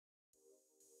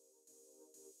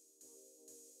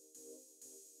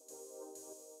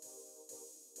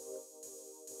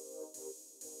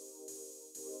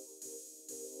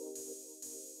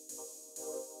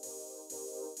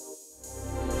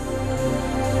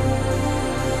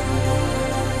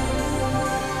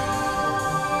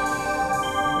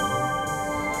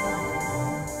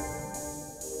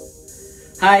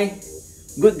Hi,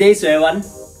 good day to everyone.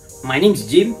 My name is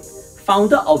Jim,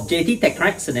 founder of JT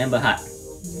Totalizers in Berhad.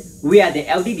 We are the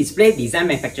LED display design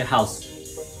manufacturer house.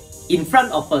 In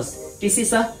front of us, this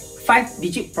is a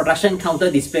 5-digit production counter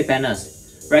display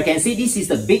panels. Where I can see this is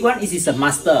the big one, this is a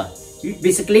master.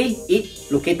 Basically,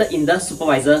 it located in the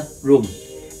supervisor room.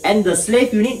 And the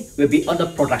slave unit will be on the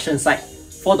production side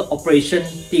for the operation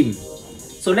team.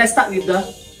 So let's start with the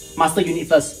master unit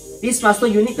first. This master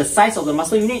unit, the size of the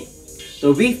master unit,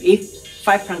 the width is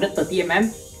 530 mm,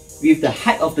 with the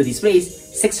height of the display is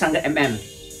 600 mm.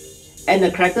 And the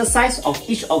character size of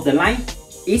each of the line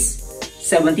is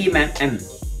 70 mm.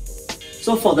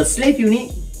 So for the slave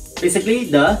unit, basically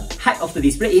the height of the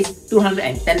display is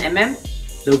 210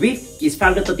 mm, the width is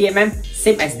 530 mm,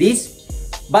 same as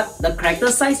this, but the character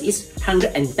size is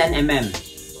 110 mm.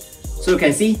 So you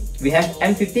can see we have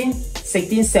M15,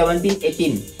 16, 17,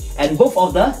 18, and both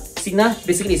of the signal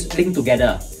basically is linked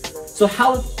together. So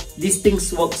how these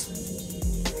things works?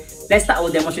 Let's start our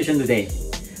demonstration today.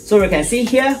 So we can see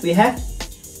here we have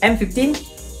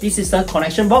M15, this is the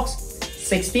connection box,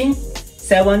 16,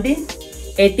 17,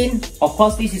 18, of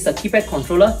course this is a keypad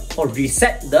controller for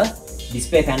reset the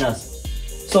display panels.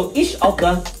 So each of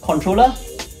the controller,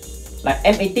 like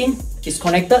M18, is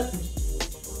connected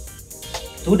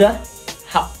to the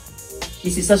hub.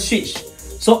 This is a switch.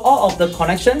 So all of the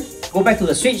connection go back to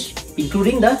the switch,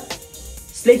 including the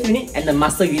slave unit and the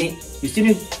master unit. You still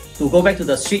need to go back to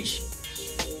the switch.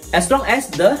 As long as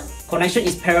the connection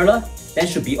is parallel, then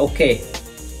should be okay.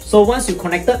 So once you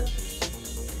connected,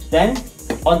 then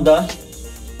on the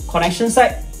connection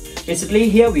side,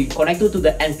 basically here we connected to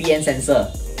the NPN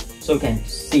sensor. So you can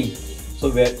see,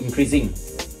 so we're increasing.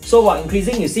 So while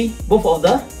increasing, you see both of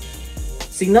the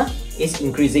signal is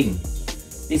increasing.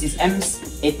 This is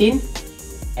M18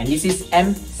 and this is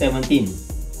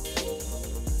M17.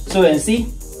 So you can see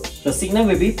the signal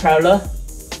will be parallel.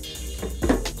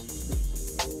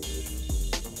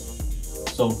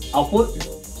 So output,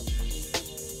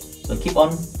 so keep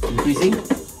on increasing.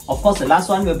 Of course the last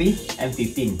one will be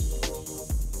M15.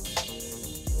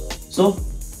 So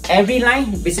every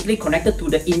line basically connected to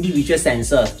the individual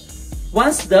sensor.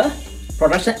 Once the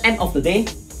production end of the day,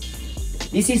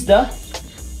 this is the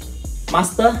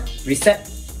master reset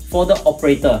for the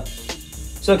operator.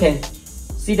 So you can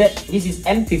see that this is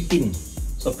M15.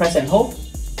 So press and hold,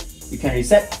 you can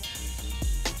reset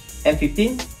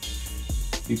M15,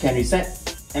 you can reset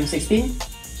M16,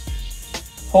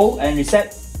 hold and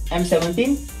reset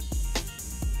M17,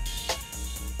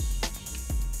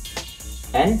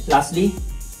 and lastly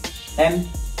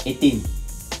M18.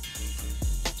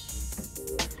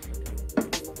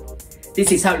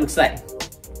 This is how it looks like.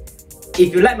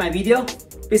 If you like my video,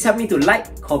 please help me to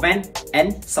like, comment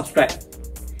and subscribe.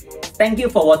 Thank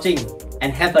you for watching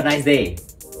and have a nice day.